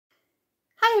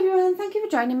Hi everyone, thank you for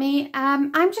joining me.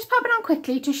 I'm just popping on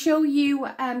quickly to show you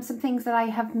some things that I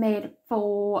have made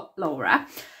for Laura,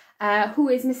 who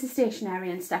is Mrs Stationery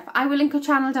and stuff. I will link her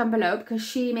channel down below because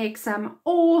she makes some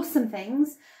awesome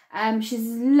things. She's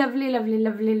a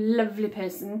lovely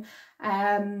person.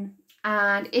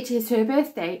 And it is her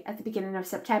birthday at the beginning of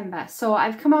September. So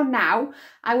I've come on now.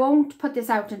 I won't put this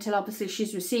out until obviously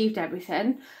she's received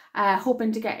everything.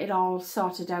 Hoping to get it all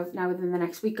sorted out now within the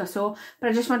next week or so. But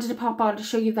I just wanted to pop on to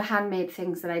show you the handmade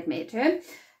things that I've made her.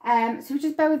 So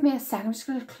just bear with me a second. I'm just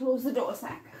going to close the door a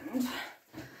second.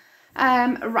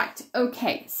 Right,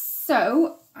 okay.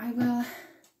 So I will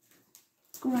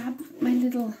grab my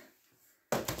little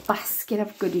basket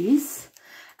of goodies.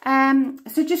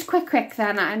 So just quick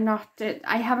then,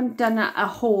 I haven't done a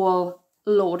whole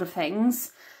load of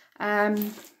things. So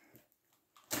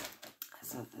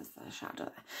there's the shadow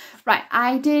there. Right,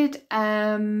 I did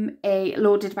a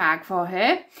loaded bag for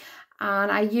her,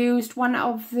 and I used one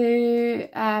of the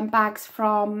bags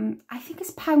from, I think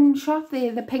it's Pound Shop,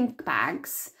 the pink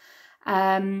bags,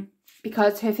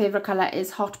 because her favourite colour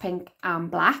is hot pink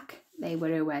and black. They were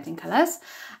her wedding colours,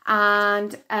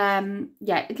 and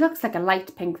yeah, it looks like a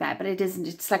light pink there, but it isn't.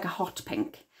 It's like a hot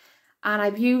pink. And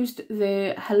I've used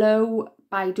the Hello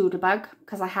by Doodlebug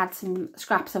because I had some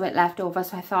scraps of it left over,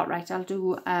 so I thought, right, I'll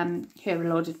do her a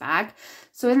loaded bag.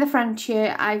 So in the front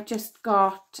here, I've just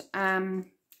got a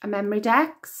memory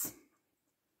decks.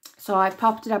 So I've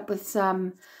popped it up with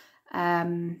some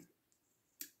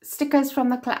stickers from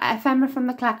the ephemera from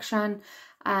the collection.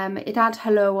 It had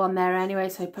hello on there anyway,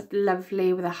 so I put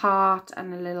lovely with a heart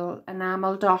and a little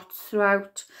enamel dots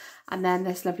throughout, and then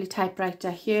this lovely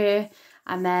typewriter here,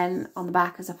 and then on the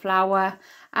back is a flower.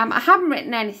 I haven't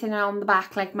written anything on the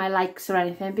back like my likes or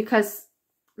anything because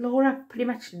Laura pretty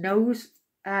much knows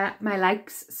my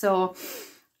likes, so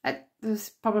there's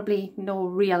probably no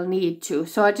real need to.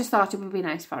 So I just thought it would be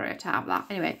nice for her to have that.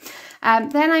 Anyway,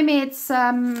 then I made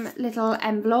some little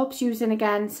envelopes using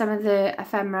again some of the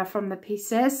ephemera from the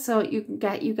pieces. So you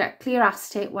get clear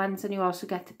acetate ones, and you also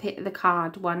get the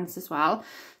card ones as well.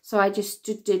 So I just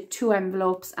did 2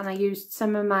 envelopes, and I used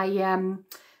some of my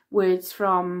words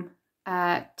from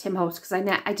Tim Hortons because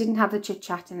I didn't have the chit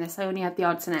chat in this. I only had the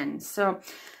odds and ends. So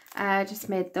I just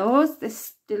made those.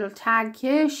 This little tag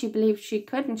here, she believed she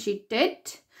could, and she did.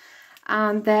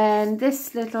 And then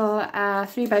this little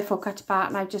 3x4 cut apart,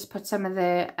 and I've just put some of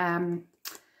the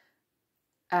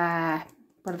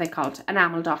what are they called,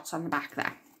 enamel dots on the back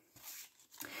there.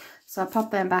 So I'll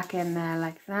pop them back in there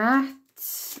like that,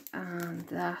 and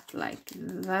that like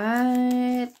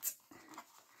that,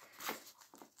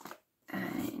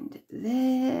 and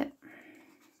there,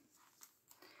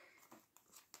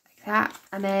 that.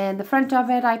 And then the front of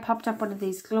it, I popped up one of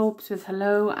these globes with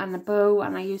hello and a bow,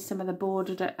 and I used some of the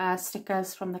bordered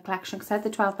stickers from the collection because I had the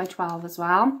 12x12 as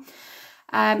well.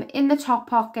 In the top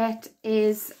pocket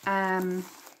is some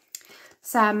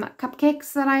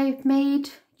cupcakes that I've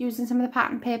made using some of the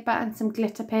pattern paper and some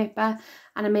glitter paper,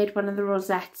 and I made one of the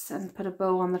rosettes and put a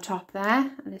bow on the top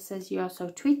there, and it says "You're so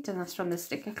tweet," and that's from the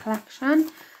sticker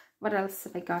collection. What else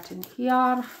have I got in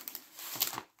here?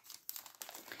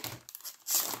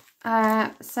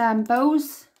 Some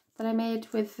bows that I made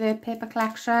with the paper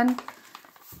collection,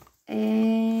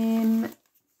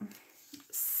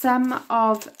 some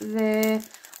of the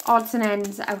odds and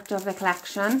ends out of the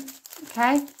collection.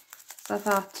 Okay, so I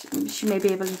thought she may be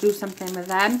able to do something with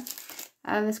them.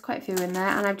 There's quite a few in there,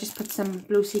 and I've just put some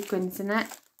blue sequins in it,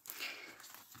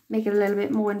 make it a little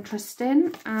bit more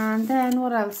interesting. And then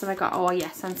what else have I got? Oh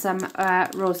yes, and some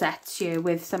rosettes here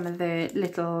with some of the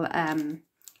little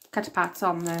cut aparts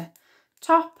on the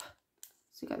top.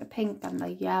 So you've got the pink and the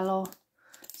yellow.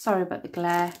 Sorry about the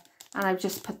glare. And I've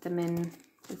just put them in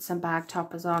with some bag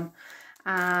toppers on.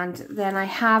 And then I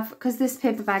have, because this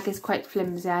paper bag is quite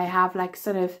flimsy, I have like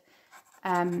sort of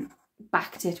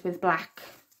backed it with black.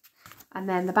 And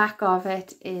then the back of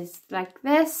it is like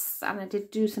this. And I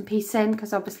did do some piecing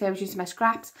because obviously I was using my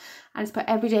scraps. And it's put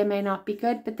every day may not be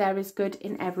good, but there is good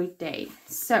in every day.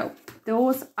 So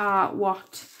those are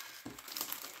what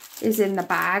is in the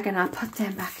bag, and I'll put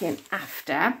them back in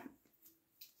after.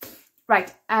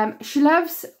 Right, she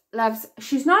loves,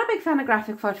 she's not a big fan of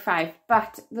Graphic 45,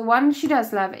 but the one she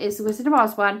does love is the Wizard of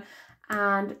Oz one,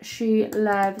 and she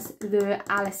loves the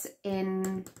Alice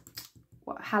in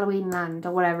Halloween Land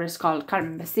or whatever it's called. Can't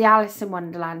remember. It's the Alice in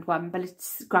Wonderland one, but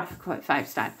it's Graphic 45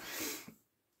 style.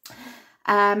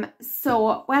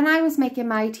 So when I was making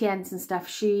my TNs and stuff,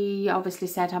 she obviously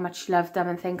said how much she loved them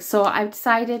and things. So I've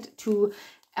decided to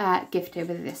gift her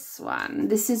with this one.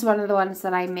 This is one of the ones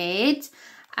that I made.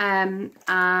 And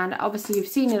obviously you've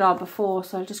seen it all before,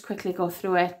 so I'll just quickly go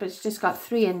through it. But it's just got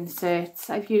 3 inserts.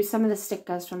 I've used some of the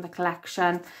stickers from the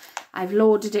collection. I've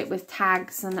loaded it with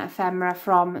tags and ephemera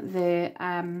from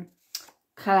the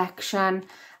collection.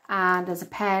 And there's a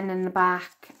pen in the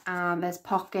back, and there's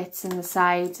pockets in the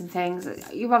sides and things.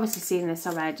 You've obviously seen this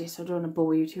already, so I don't want to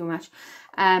bore you too much.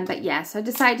 But yeah, so I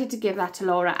decided to give that to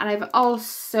Laura. And I've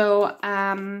also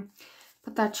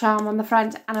put that charm on the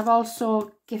front, and I've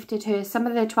also gifted her some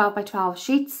of the 12 by 12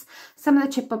 sheets, some of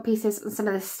the chipboard pieces, and some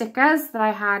of the stickers that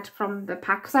I had from the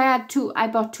pack. Because I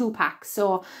bought 2 packs,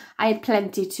 so I had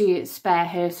plenty to spare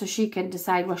her, so she can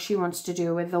decide what she wants to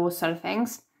do with those sort of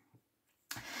things.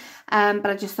 But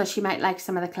I just thought she might like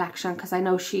some of the collection, because I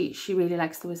know she really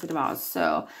likes the Wizard of Oz.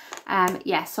 So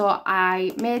yeah, so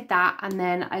I made that, and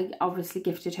then I obviously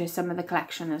gifted her some of the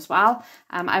collection as well.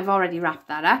 I've already wrapped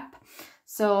that up.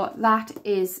 So that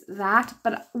is that.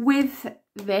 But with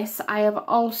this, I have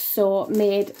also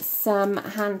made some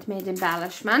handmade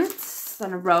embellishments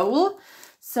on a roll.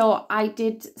 So I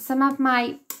did some of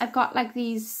my, I've got like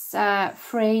these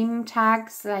frame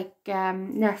tags, like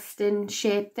nesting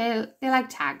shape. They're like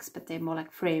tags, but they're more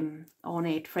like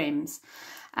ornate frames.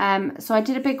 So I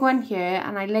did a big one here,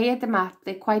 and I layered them up.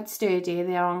 They're quite sturdy.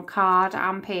 They're on card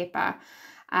and paper.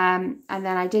 And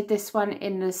then I did this one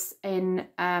in the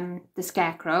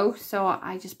Scarecrow. So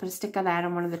I just put a sticker there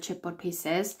on one of the chipboard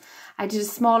pieces. I did a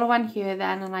smaller one here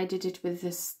then, and I did it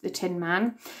with the Tin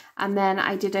Man. And then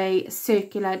I did a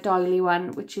circular doily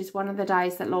one, which is one of the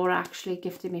dies that Laura actually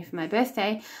gifted me for my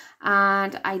birthday.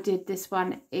 And I did this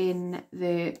one in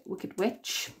the Wicked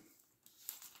Witch.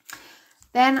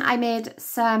 Then I made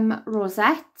some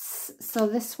rosettes. So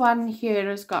this one here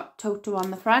has got Toto on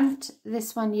the front.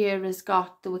 This one here has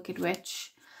got the Wicked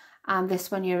Witch. And this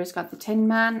one here has got the Tin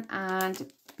Man.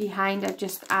 And behind I've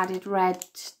just added red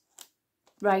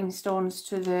rhinestones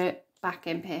to the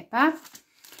backing paper.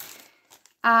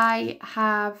 I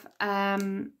have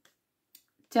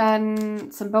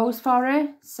done some bows for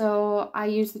her. So I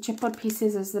use the chipboard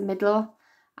pieces as the middle.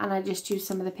 And I just used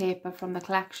some of the paper from the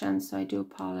collection, so I do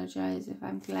apologise if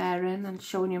I'm glaring and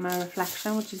showing you my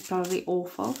reflection, which is probably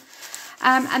awful.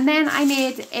 And then I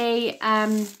made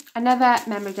another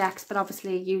memory decks, but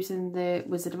obviously using the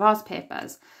Wizard of Oz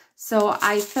papers. So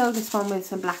I filled this one with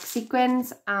some black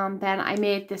sequins, and then I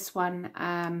made this one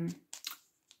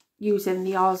using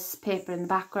the Oz paper in the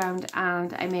background,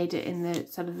 and I made it in the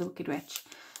sort of the Wicked Witch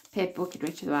paper, Wicked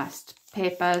Witch of the West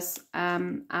papers,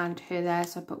 and her there.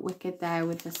 So I put Wicked there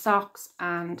with the socks,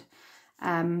 and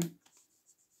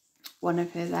one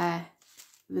of her there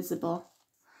visible.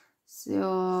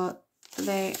 So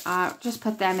they are, just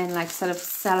put them in like sort of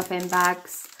cellophane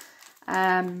bags.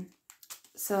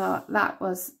 So that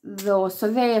was those.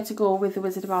 So they had to go with the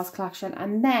Wizard of Oz collection.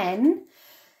 And then,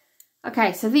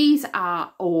 okay, so these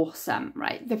are awesome,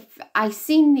 right? I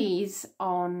seen these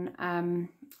on,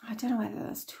 I don't know whether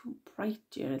that's too bright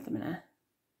here at the minute.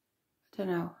 I don't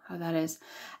know how that is.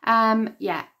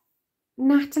 Yeah,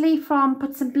 Natalie from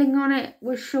Put Some Bling On It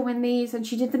was showing these, and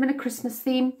she did them in a Christmas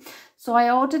theme. So I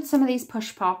ordered some of these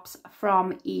push pops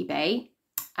from eBay.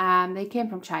 They came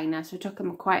from China, so it took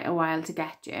them quite a while to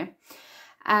get here.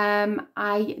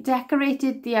 I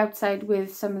decorated the outside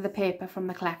with some of the paper from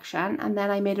the collection, and then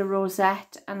I made a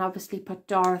rosette and obviously put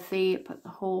Dorothy, put the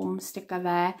home sticker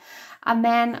there. And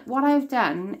then what I've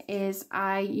done is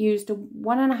I used a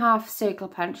 1.5 circle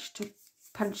punch to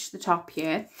punch the top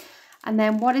here, and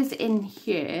then what is in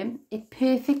here, it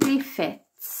perfectly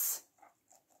fits.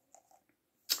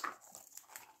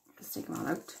 Let's take them all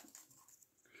out.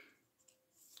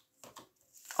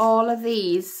 All of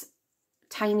these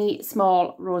tiny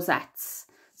small rosettes.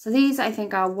 So these I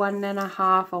think are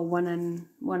 1.5 or 1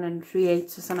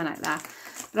 3/8 or something like that.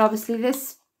 But obviously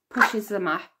this pushes them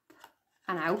up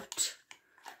and out.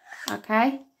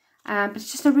 Okay. But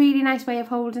it's just a really nice way of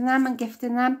holding them and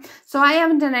gifting them. So I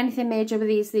haven't done anything major with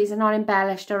these. These are not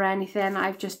embellished or anything.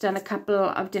 I've just done a couple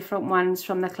of different ones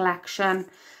from the collection,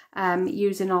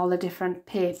 using all the different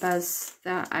papers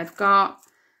that I've got.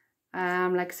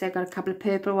 Like I said, I've got a couple of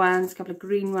purple ones, a couple of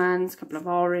green ones, a couple of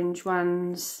orange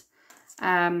ones.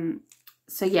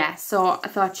 So yeah, so I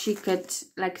thought she could,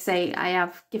 like I say, I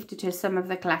have gifted her some of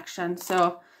the collection,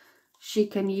 so she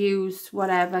can use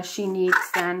whatever she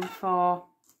needs then for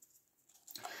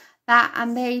that.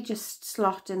 And they just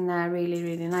slot in there really,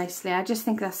 really nicely. I just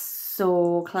think that's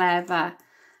so clever.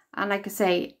 And like I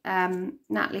say,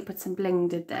 Natalie Put Some Bling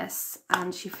did this,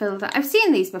 and she filled it. I've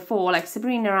seen these before, like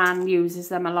Sabrina Ann uses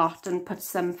them a lot and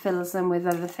fills them with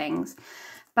other things.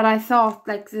 But I thought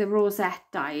like the rosette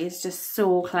die is just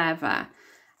so clever.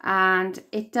 and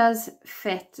it does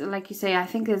fit, like you say. I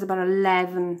think there's about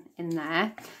 11 in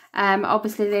there.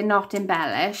 Obviously they're not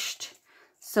embellished,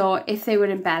 so if they were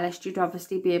embellished you'd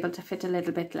obviously be able to fit a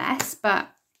little bit less, but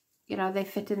you know, they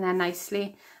fit in there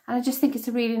nicely, and I just think it's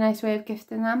a really nice way of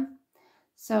gifting them.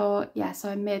 So yeah, so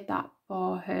I made that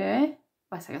for her.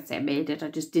 Well, I can't say I made it, I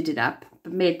just did it up,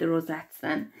 but made the rosettes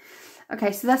then.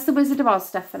 Okay, so that's the Wizard of Oz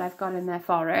stuff that I've got in there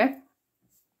for her.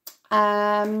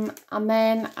 And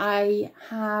then I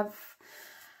have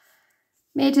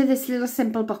made her this little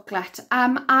simple booklet.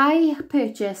 I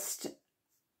purchased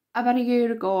about a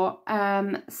year ago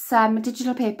some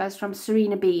digital papers from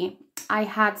Serena B. I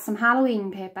had some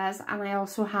Halloween papers, and I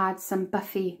also had some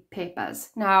Buffy papers.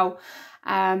 Now,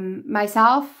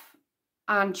 myself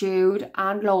and Jude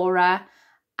and Laura,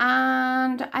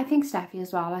 and I think Steffi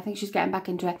as well, I think she's getting back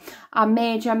into it, are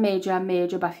major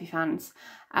Buffy fans.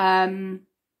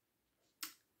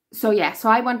 So yeah, so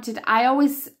I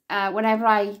always, whenever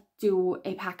I do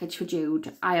a package for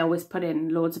Jude, I always put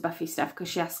in loads of Buffy stuff because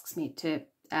she asks me to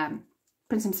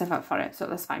print some stuff out for it, so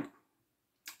that's fine.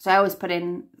 So I always put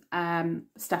in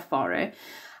stuff for her.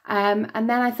 And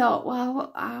then I thought,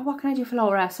 well, what can I do for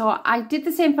Laura? So I did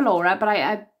the same for Laura, but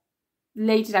I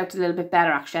laid it out a little bit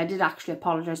better actually. I did actually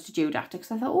apologise to Jude after,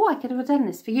 because I thought, oh, I could have done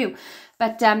this for you.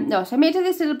 But no, so I made her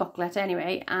this little booklet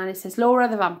anyway, and it says Laura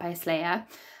the Vampire Slayer.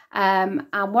 And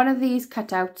one of these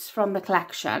cutouts from the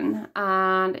collection,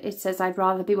 and it says, I'd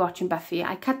rather be watching Buffy.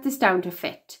 I cut this down to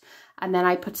fit, and then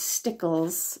I put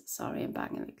stickles, sorry I'm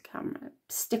banging the camera,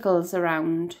 stickles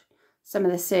around some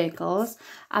of the circles,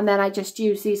 and then I just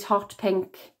use these hot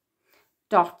pink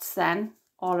dots then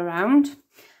all around.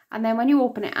 And then when you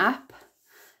open it up,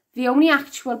 the only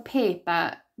actual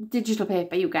paper, digital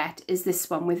paper you get is this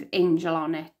one with Angel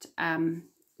on it,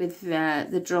 with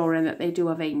the drawing that they do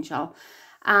of Angel.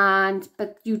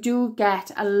 But you do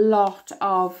get a lot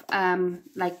of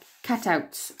like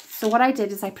cutouts. So what I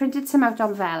did is I printed some out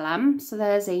on vellum. So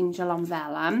there's Angel on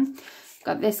vellum.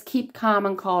 Got this Keep Calm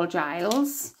and Call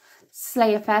Giles.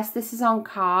 Slayerfest, this is on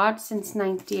card since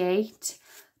 98.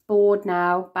 Bored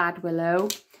Now, Bad Willow.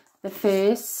 The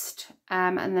First,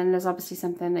 and then there's obviously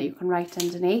something that you can write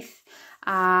underneath.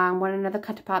 One another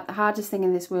cut apart. The hardest thing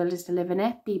in this world is to live in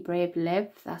it. Be brave, live.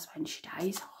 That's when she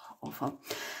dies. Oh, awful.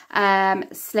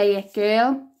 Slay It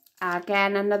Girl.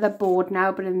 Again, another Bored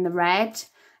Now, but in the red.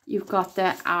 You've got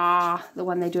the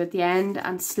one they do at the end,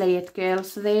 and Slay It Girl.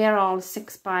 So they are all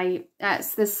 6 by.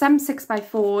 So there's some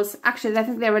 6x4s. Actually, I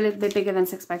think they're a little bit bigger than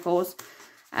 6x4s.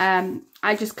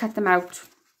 I just cut them out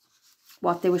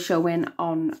what they were showing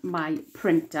on my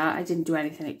printer. I didn't do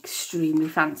anything extremely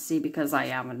fancy because I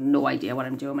have no idea what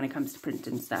I'm doing when it comes to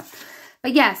printing stuff.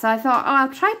 But yeah, so I thought, oh,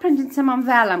 I'll try printing some on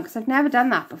vellum because I've never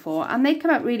done that before, and they come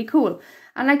out really cool.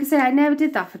 And like I say, I never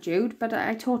did that for Jude, but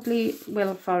I totally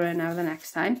will for her now the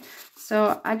next time.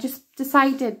 So I just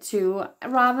decided to,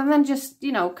 rather than just,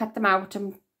 you know, cut them out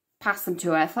and pass them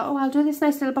to her, I thought, oh, I'll do this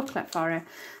nice little booklet for her.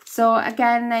 So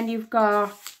again, then you've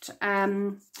got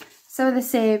so the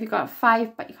save, you've got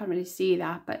 5, but you can't really see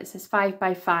that, but it says 5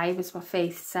 by 5 is what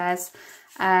Faith says.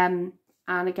 And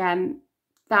again,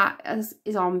 that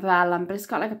is on vellum, but it's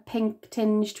got like a pink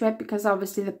tinge to it because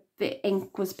obviously the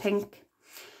ink was pink.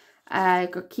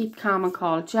 You've got Keep Calm and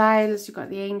Call Giles. You've got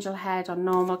the angel head on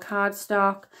normal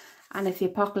cardstock. And if the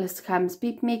apocalypse comes,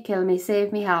 beat me, kill me,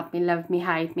 save me, help me, love me,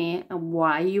 hide me. And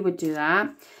why you would do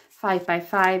that. 5 by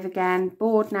 5 again.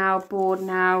 Bored Now, Bored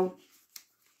Now.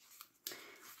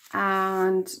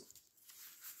 And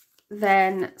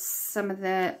then some of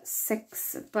the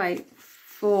 6 by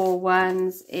 4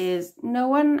 ones is no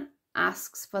one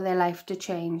asks for their life to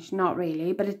change. Not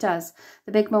really, but it does.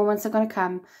 The big moments are going to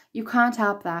come. You can't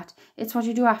help that. It's what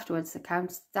you do afterwards that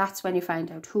counts. That's when you find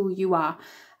out who you are.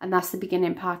 And that's the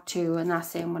beginning, part 2. And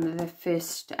that's in one of the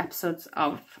first episodes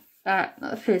of, not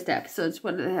the first episodes,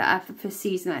 one of the first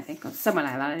season, I think, or somewhere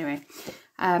like that anyway.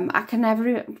 I can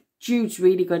never... Jude's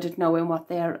really good at knowing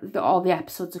what all the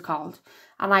episodes are called,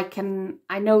 and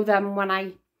I know them when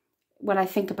I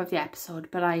think about the episode,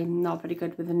 but I'm not very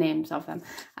good with the names of them.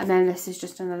 And then this is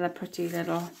just another pretty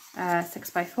little 6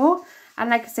 by 4,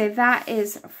 and like I say, that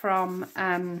is from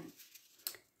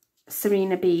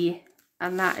Serena B,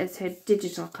 and that is her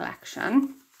digital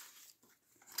collection.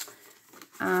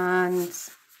 And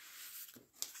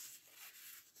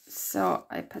so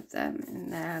I put them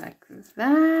in there like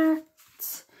that.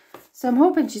 So I'm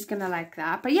hoping she's going to like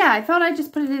that. But yeah, I thought I'd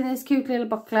just put it in this cute little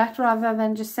booklet rather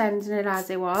than just sending it as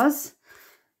it was.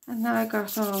 And now I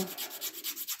got all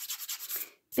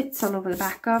bits all over the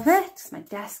back of it. My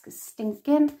desk is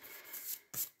stinking.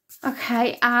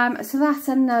 Okay, so that's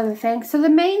another thing. So the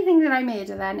main thing that I made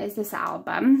her then is this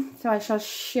album. So I shall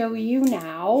show you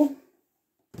now.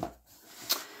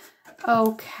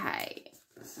 Okay,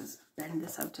 let's just bend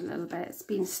this out a little bit. It's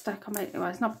been stuck on my, well,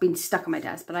 it's not been stuck on my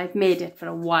desk, but I've made it for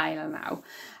a while now.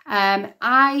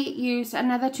 I used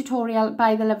another tutorial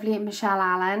by the lovely Michelle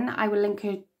Allen. I will link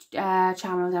her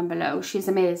channel down below. She's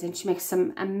amazing. She makes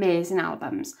some amazing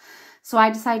albums. So I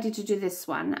decided to do this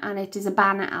one, and it is a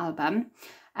banner album.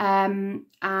 And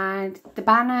the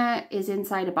banner is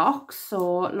inside a box,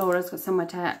 so Laura's got somewhere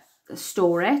to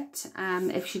store it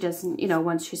if she doesn't, you know,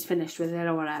 once she's finished with it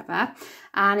or whatever.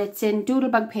 And it's in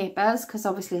doodlebug papers because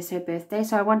obviously it's her birthday,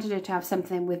 so I wanted her to have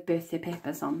something with birthday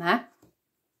papers on there.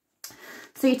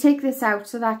 So you take this out,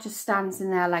 so that just stands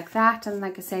in there like that, and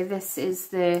like I say, this is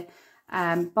the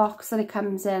box that it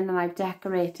comes in, and I've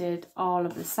decorated all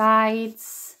of the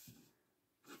sides.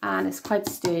 And it's quite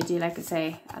sturdy, like I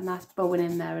say, and that's bowing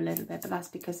in there a little bit, but that's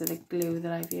because of the glue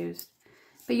that I've used.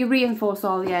 But you reinforce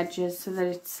all the edges so that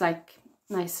it's like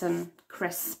nice and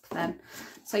crisp then.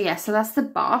 So yeah, so that's the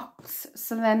box.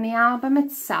 So then the album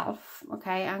itself,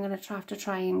 okay, I'm going to have to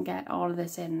try and get all of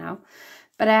this in now.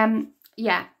 But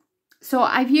yeah, so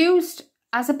I've used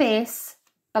as a base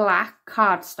black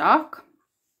cardstock.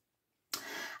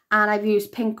 And I've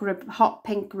used hot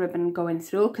pink ribbon going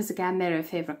through because, again, they're her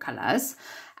favourite colours.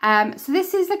 So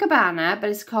this is like a banner, but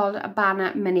it's called a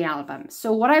banner mini album.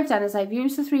 So what I've done is I've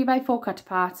used the 3x4 cut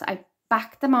parts. I've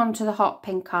backed them onto the hot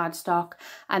pink cardstock,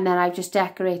 and then I've just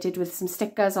decorated with some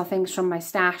stickers or things from my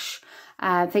stash,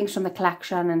 things from the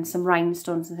collection, and some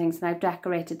rhinestones and things. And I've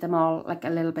decorated them all like a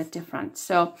little bit different.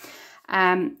 So,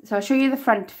 so I'll show you the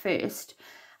front first.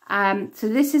 So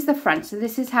this is the front, so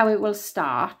this is how it will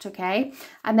start, okay?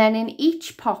 And then in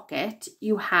each pocket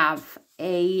you have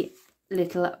a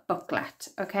little booklet,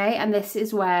 okay? And this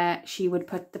is where she would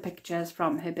put the pictures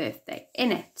from her birthday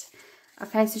in it.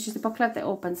 Okay, so it's just a booklet that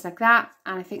opens like that,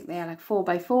 and I think they're like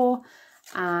 4x4,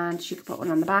 and she could put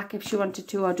one on the back if she wanted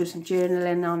to, or do some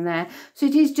journaling on there. So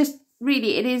it is just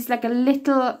really, it is like a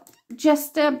little,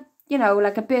 just a, you know,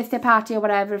 like a birthday party or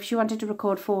whatever. If she wanted to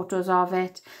record photos of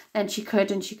it, then she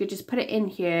could, and she could just put it in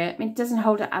here. I mean, it doesn't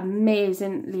hold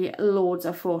amazingly loads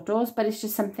of photos, but it's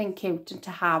just something cute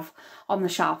to have on the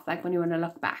shelf, like when you want to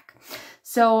look back.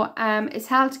 So it's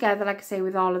held together, like I say,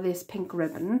 with all of this pink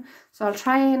ribbon. So I'll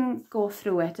try and go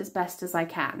through it as best as I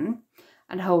can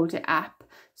and hold it up.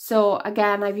 So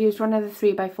again, I've used one of the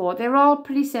 3x4. They're all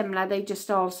pretty similar. They just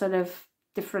all sort of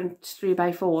different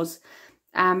 3x4s.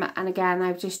 And again,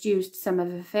 I've just used some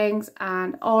of the things,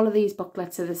 and all of these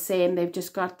booklets are the same. They've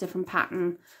just got different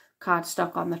pattern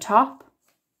cardstock on the top.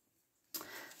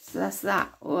 So that's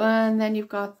that one. Then you've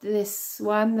got this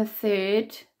one, the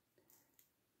third.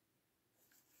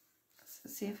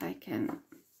 Let's see if I can.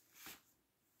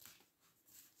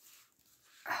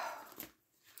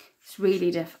 It's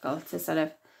really difficult to sort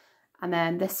of. And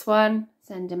then this one,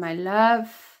 sending my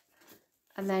love.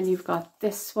 And then you've got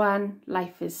this one,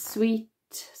 life is sweet.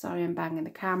 Sorry, I'm banging the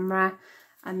camera.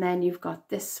 And then you've got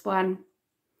this one,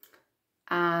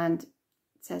 and it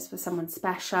says for someone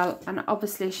special. And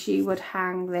obviously she would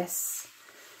hang this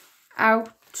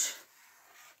out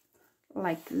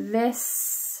like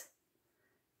this.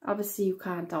 Obviously you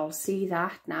can't all see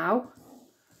that now.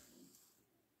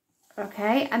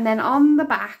 Okay, and then on the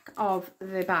back of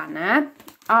the banner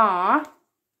are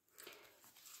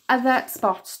other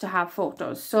spots to have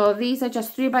photos. So these are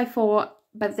just 3x4,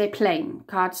 but they're plain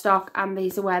cardstock, and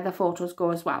these are where the photos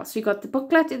go as well. So you've got the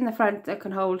booklet in the front that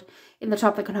can hold, in the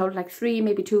top that can hold like 3,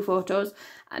 maybe 2 photos,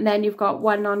 and then you've got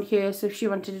one on here, so if she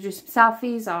wanted to do some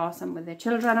selfies or some with her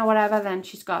children or whatever, then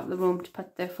she's got the room to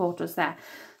put the photos there.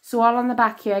 So all on the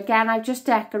back here, again, I've just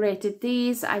decorated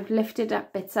these. I've lifted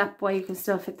up bits up where you can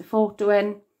still fit the photo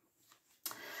in.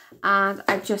 And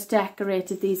I've just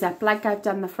decorated these up like I've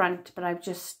done the front, but I've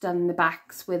just done the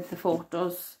backs with the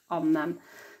photos on them.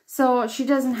 So she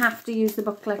doesn't have to use the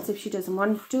booklets if she doesn't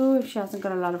want to, if she hasn't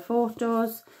got a lot of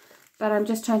photos. But I'm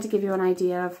just trying to give you an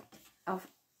idea of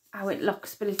how it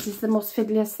looks. But it is the most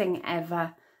fiddliest thing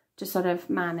ever to sort of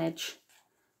manage.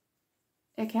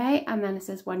 Okay, and then it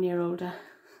says 1 year older.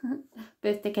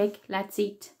 Birthday cake, let's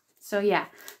eat. So yeah,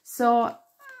 so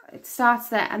it starts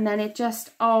there, and then it just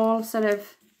all sort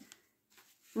of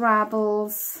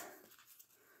rabbles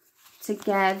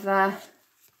together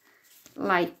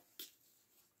like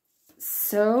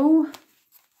so.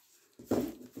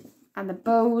 And the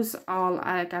bows all,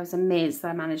 I was amazed that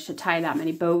I managed to tie that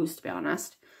many bows, to be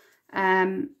honest.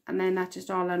 And then that just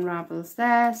all unravels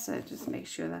there, so just make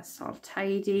sure that's all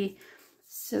tidy.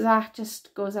 So that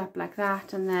just goes up like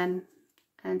that, and then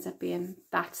ends up being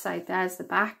that side. There's the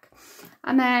back,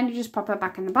 and then you just pop it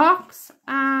back in the box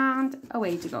and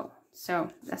away to go. So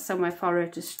that's somewhere for her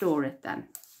to store it then.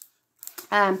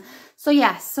 So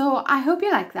yeah, so I hope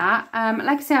you like that.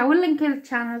 Like I say, I will link her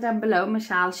channel down below,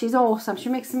 Michelle. She's awesome. She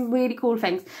makes some really cool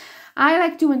things. I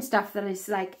like doing stuff that is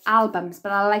like albums,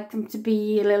 but I like them to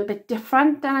be a little bit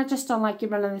different. And I just don't like you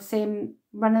running the same,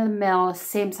 run-of-the-mill,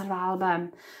 same sort of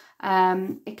album.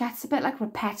 It gets a bit like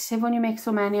repetitive when you make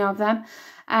so many of them.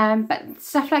 But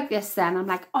stuff like this then, I'm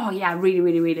like, oh yeah, I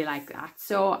really like that.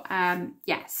 So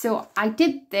yeah, so I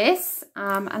did this,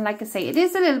 and like I say, it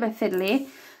is a little bit fiddly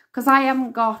because I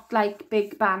haven't got like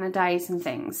big banner dies and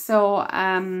things. So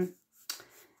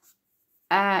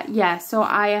yeah, so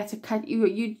I had to cut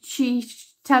she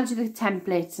tells you the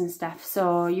templates and stuff,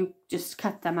 so you just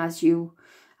cut them as you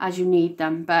need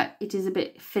them, but it is a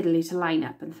bit fiddly to line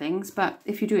up and things. But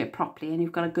if you do it properly and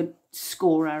you've got a good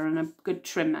scorer and a good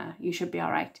trimmer, you should be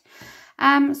all right.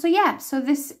 So yeah, so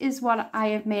this is what I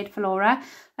have made for Laura.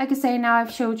 Like I say, now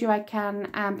I've showed you I can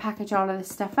package all of this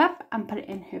stuff up and put it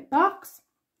in her box.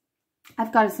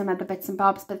 I've got some other bits and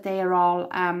bobs, but they are all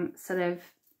sort of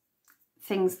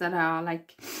things that are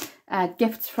like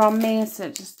gifts from me. So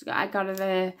just I got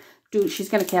her she's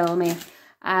gonna kill me.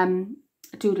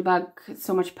 Doodlebug,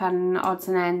 So Much Fun, Odds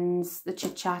and Ends, the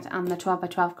Chit Chat, and the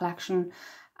 12x12 collection.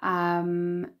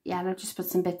 Yeah, and I've just put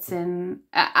some bits in.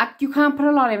 You can't put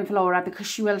a lot in for Laura because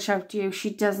she will shout to you.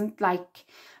 She doesn't like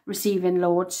receiving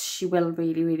loads. She will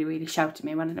really shout at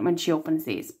me when she opens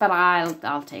these, but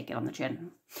I'll take it on the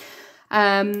chin.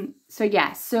 So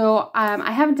yeah, so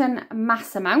I haven't done a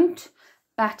mass amount,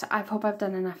 but I hope I've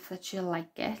done enough that she'll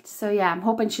like it. So yeah, I'm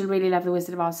hoping she'll really love the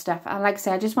Wizard of Oz stuff. And like I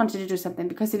say, I just wanted to do something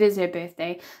because it is her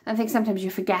birthday. I think sometimes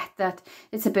you forget that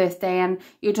it's a birthday and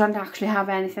you don't actually have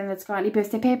anything that's got any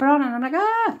birthday paper on. And I'm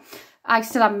like, I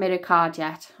still haven't made a card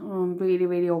yet. Oh, I'm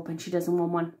really hoping she doesn't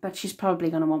want one, but she's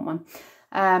probably going to want one.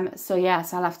 So yeah,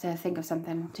 so I'll have to think of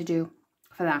something to do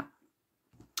for that.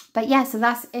 But yeah, so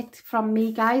that's it from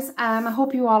me, guys. I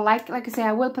hope you all like I say,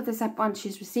 I will put this up once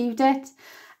she's received it.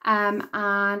 And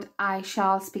I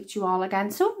shall speak to you all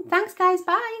again soon. Thanks, guys.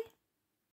 Bye.